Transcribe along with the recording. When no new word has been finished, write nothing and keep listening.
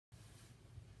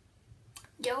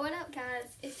Yo, what up guys?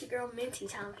 It's your girl Minty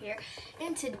time here.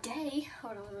 And today,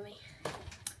 hold on, let me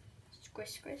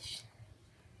squish.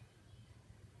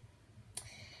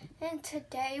 And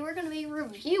today we're gonna be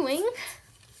reviewing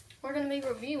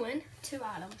two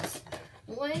items.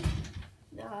 One,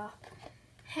 the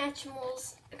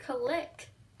Hatchimals Collect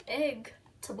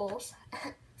Eggtables.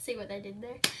 See what they did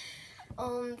there?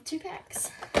 2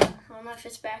 packs. I don't know if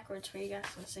it's backwards for you guys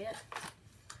to see it.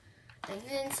 And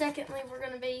then secondly, we're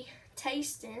gonna be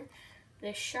tasting the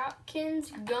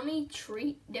Shopkins Gummy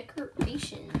Treat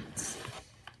Decorations.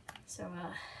 So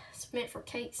it's meant for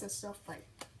cakes and stuff, but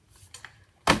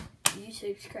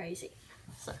YouTube's crazy.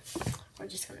 So we're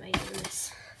just gonna be doing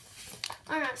this.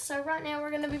 Alright, so right now we're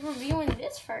gonna be reviewing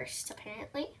this first,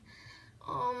 apparently.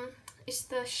 It's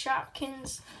the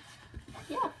Shopkins.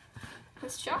 Yeah,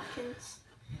 it's Shopkins.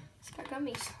 It's got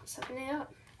gummies. Let's open it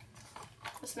up.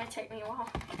 This may take me a while.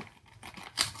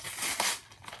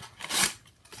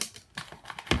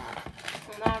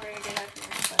 I'm not very good at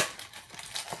this, but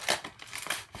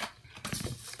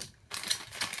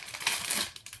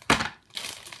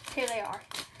here they are.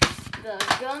 The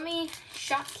Gummy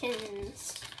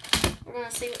Shopkins. We're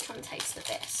gonna see which one tastes the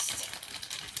best.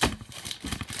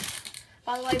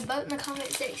 By the way, vote in the comment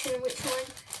section which one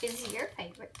is your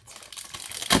favorite.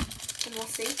 And we'll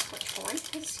see which one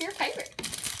is your favorite.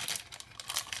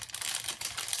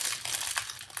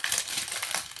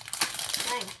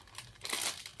 Dang.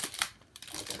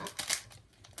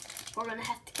 We're gonna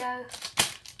have to go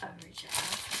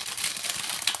overdrive.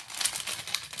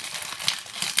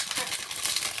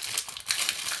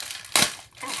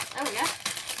 There we go.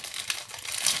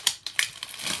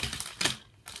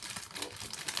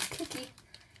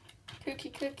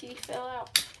 Cookie fell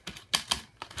out.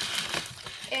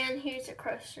 And here's a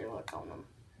closer look on them.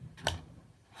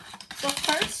 So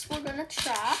first we're gonna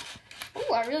try.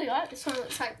 Oh, I really like this one. It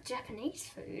looks like Japanese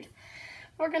food.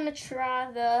 We're gonna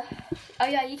try the. Oh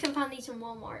yeah, you can find these in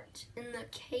Walmart in the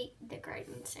cake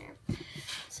decorating center.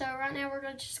 So right now we're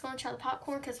just gonna try the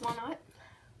popcorn because why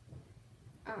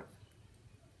not?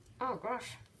 Oh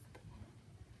gosh,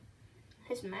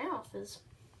 his mouth is.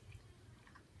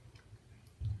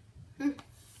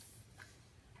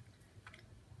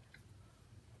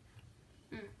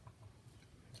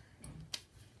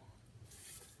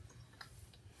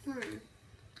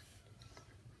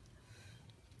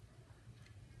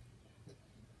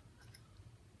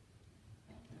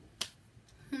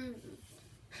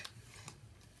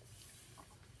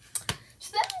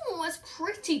 So that one was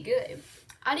pretty good.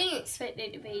 I didn't expect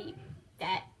it to be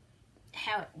that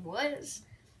how it was.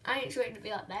 I didn't expect it to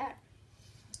be like that.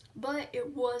 But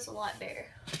it was a lot better.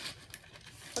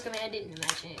 Look, I mean, I didn't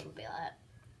imagine it would be like that.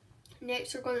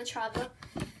 Next, we're going to try the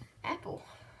apple.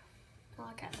 I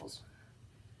like apples.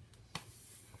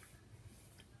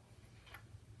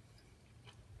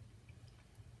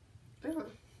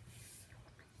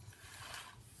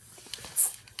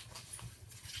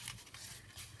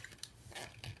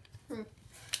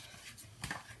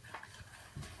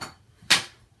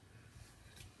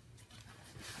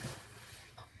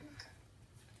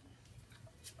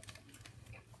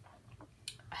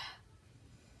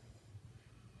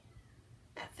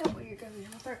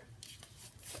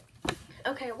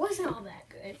 Okay, it wasn't all that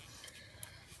good.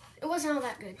 It wasn't all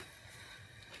that good.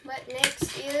 But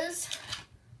next is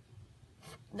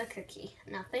the cookie.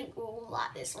 And I think we'll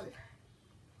like this one.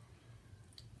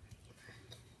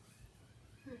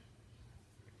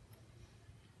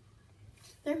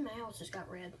 Their mouths just got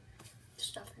red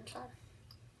stuff inside.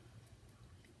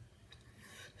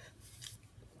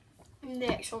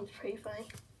 Next one's pretty funny.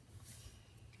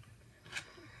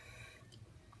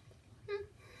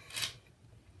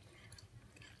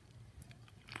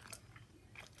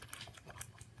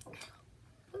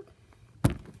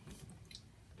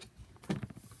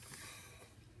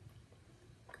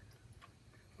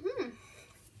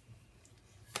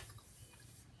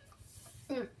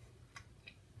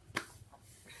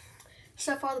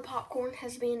 So far the popcorn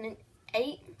has been an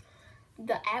 8,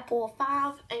 the apple a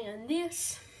 5, and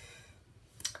this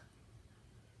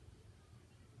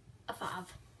a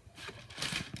 5.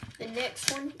 The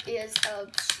next one is a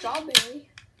strawberry.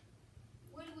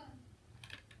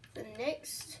 The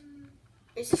next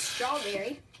is a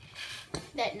strawberry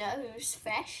that knows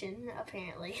fashion,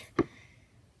 apparently.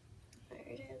 There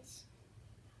it is.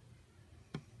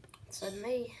 So to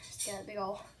me, it's got big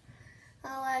old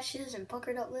eyelashes and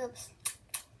puckered up lips.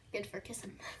 Good for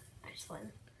kissing. I just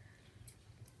went.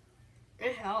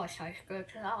 This always tastes good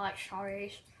because I like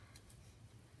strawberries.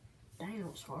 Dang, it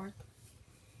was hard.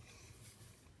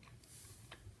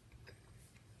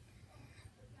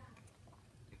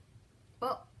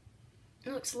 Well,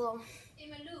 It looks a little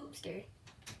scary.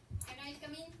 Can I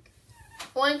come in?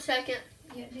 1 second.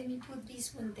 Yeah, let me put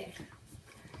this one there.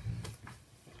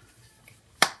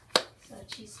 So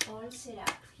she's all set up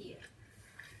here.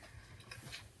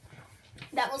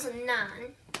 That was a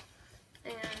 9.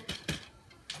 And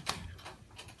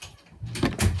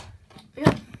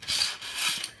yeah.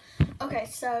 Okay,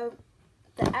 so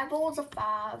the apple was a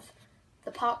 5.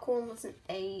 The popcorn was an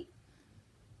 8.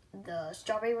 The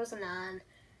strawberry was a 9.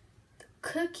 The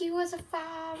cookie was a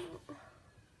 5.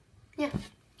 Yeah.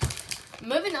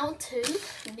 Moving on to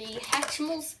the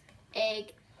Hatchimals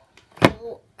egg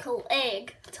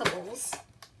collectibles.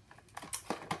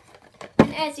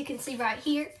 And as you can see right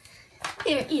here,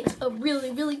 there is a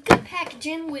really, really good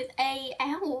packaging with a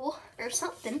owl or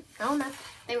something. I don't know.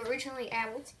 They were originally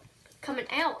owls coming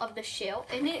out of the shell,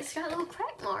 and it's got little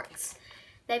crack marks.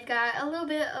 They've got a little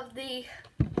bit of the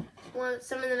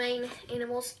some of the main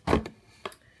animals.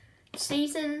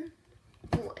 Season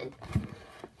 1.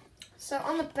 So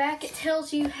on the back it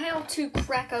tells you how to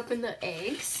crack open the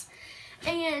eggs.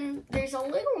 And there's a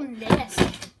little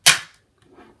nest.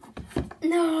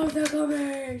 No, the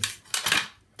gummies!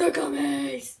 The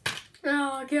gummies!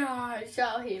 Oh gosh,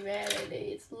 all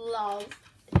humanity is lost.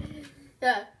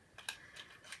 The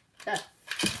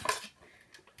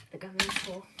gummies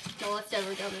full. The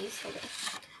leftover gummies. Okay.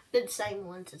 They're the same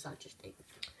ones as I just did.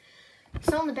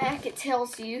 So on the back it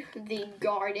tells you the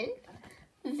garden,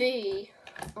 the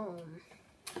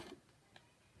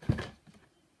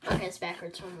okay, it's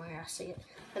backwards from where I see it.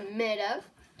 The meadow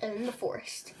and the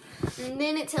forest. And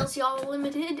then it tells you all the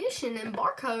limited edition and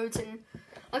barcodes and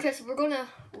okay, so we're gonna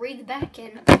read the back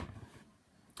and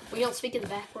we don't speak in the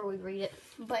back where we read it.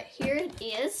 But here it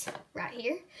is, right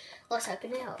here. Let's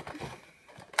open it up.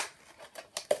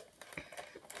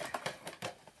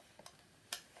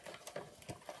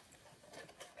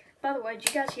 By the way, did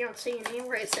you guys hear on CNN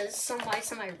where it says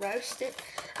somebody roasted?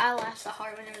 I laugh so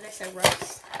hard whenever they say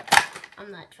roast. I'm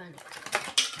not funny.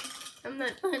 I'm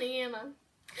not funny, am I?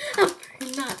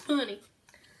 I'm not funny.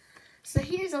 So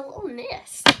here's a little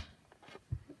nest.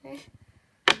 Okay.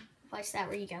 Place that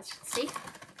where you guys can see.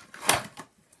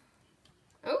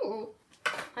 Oh,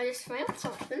 I just found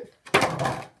something.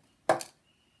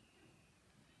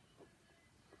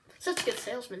 Such a good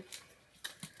salesman.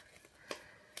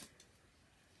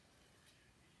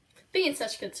 Being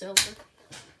such a good salesman.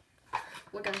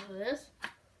 We're gonna do this.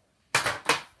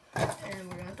 And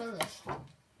we're gonna do this.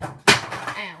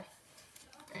 Ow.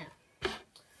 Ow.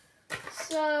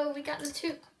 So we got the 2.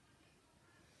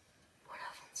 One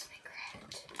of them's been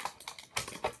grabbed.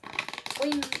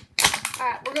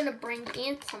 Alright, we're gonna bring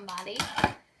in somebody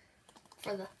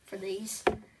for these.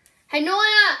 Hey,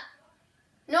 Noah!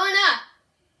 Noah!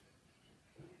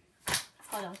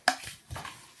 Hold on.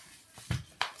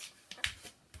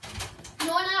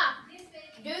 Noah,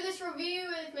 do this review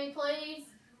with me, please.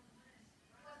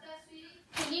 What's that, sweetie?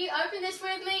 Can you open this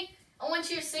with me? I want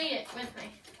you to see it with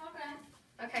me.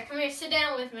 Okay. Okay, come here, sit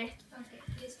down with me. Okay,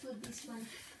 let's put this one.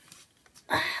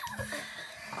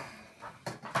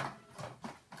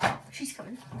 She's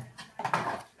coming.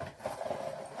 Oh,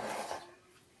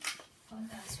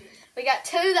 that's sweet. We got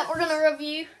 2 that we're gonna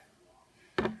review.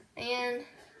 And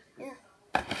yeah.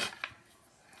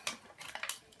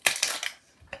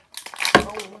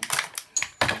 Oh.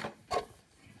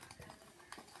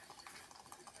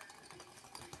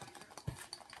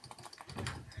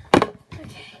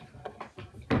 Okay.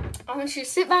 I want you to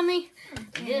sit by me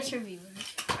and do this review with me.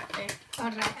 Right there.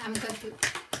 Alright, I'm going to.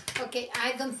 Okay,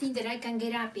 I don't think that I can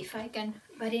get up if I can,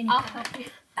 but anyhow. I'll help you.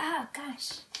 Oh,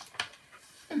 gosh.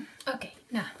 Okay,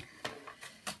 now.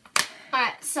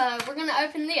 Alright, so we're gonna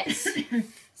open this.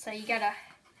 So you gotta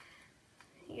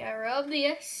rub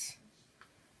this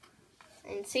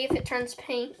and see if it turns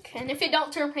pink. And if it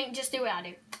don't turn pink, just do what I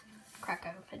do. Crack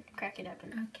it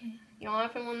open. Okay. You wanna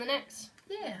open one the next?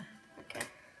 Yeah. Okay.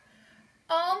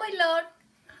 Oh my lord,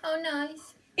 how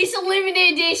nice. It's a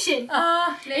limited edition.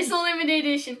 Oh, It's a limited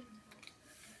edition.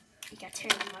 You gotta tear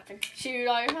them open. Shoot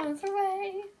all your phones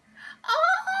away. Oh,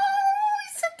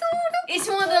 it's adorable. It's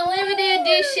one of the limited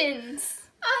editions.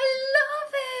 I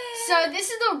love it. So this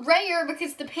is the rare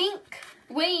because the pink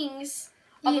wings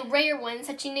are the rare ones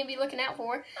that you need to be looking out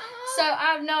for. So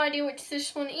I have no idea which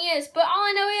this one is, but all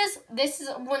I know is this is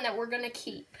one that we're gonna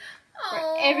keep.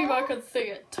 Where everybody can see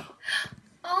it.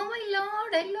 Oh my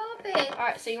lord, I love it.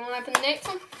 Alright, so you wanna open the next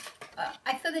one?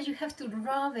 I thought that you have to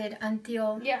rub it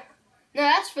until... Yeah. No,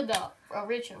 that's for the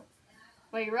original.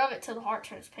 Well, you rub it till the heart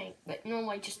turns pink, but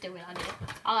normally just do what I do.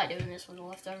 I like doing this with the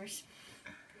leftovers.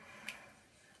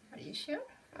 Are you sure?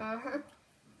 Uh-huh.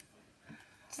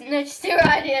 No, just do what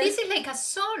I do. This is like a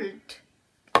salt.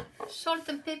 salt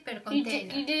and pepper You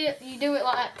container. you do it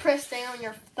like that. Press down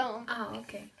your thumb. Oh,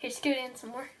 okay. Here, scoot in some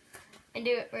more, and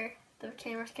do it where the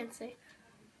cameras can see.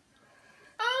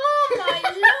 Oh my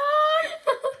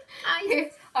lord!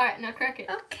 Here. All right, now crack it.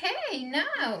 Okay,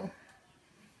 now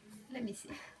let me see.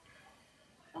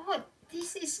 Oh,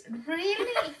 this is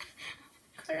really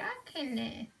cracking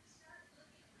it.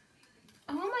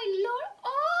 Oh my lord!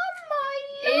 Oh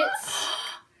my lord!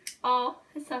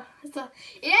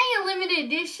 It ain't a limited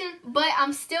edition, but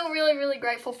I'm still really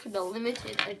grateful for the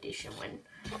limited edition one.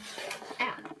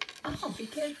 Ow. Oh, be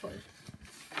careful.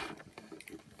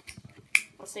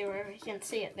 Let's see where we can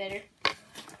see it better.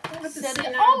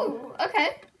 Oh,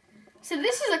 okay. So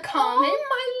this is a common. Oh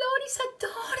my lord, it's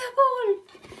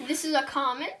adorable. This is a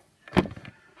common.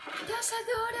 That's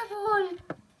adorable.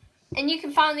 And you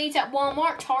can find these at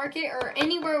Walmart, Target, or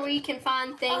anywhere where you can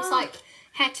find things like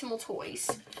Hatchimal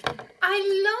toys.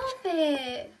 I love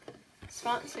it.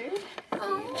 Sponsored.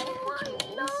 Oh, I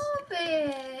love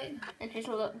it. And here's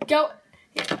a little go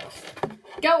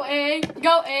egg,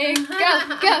 go egg,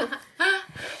 go.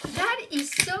 That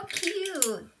is so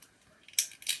cute.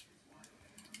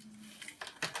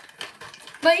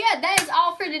 But yeah, that is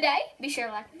all for today. Be sure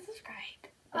to like and subscribe.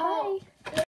 Bye. Oh.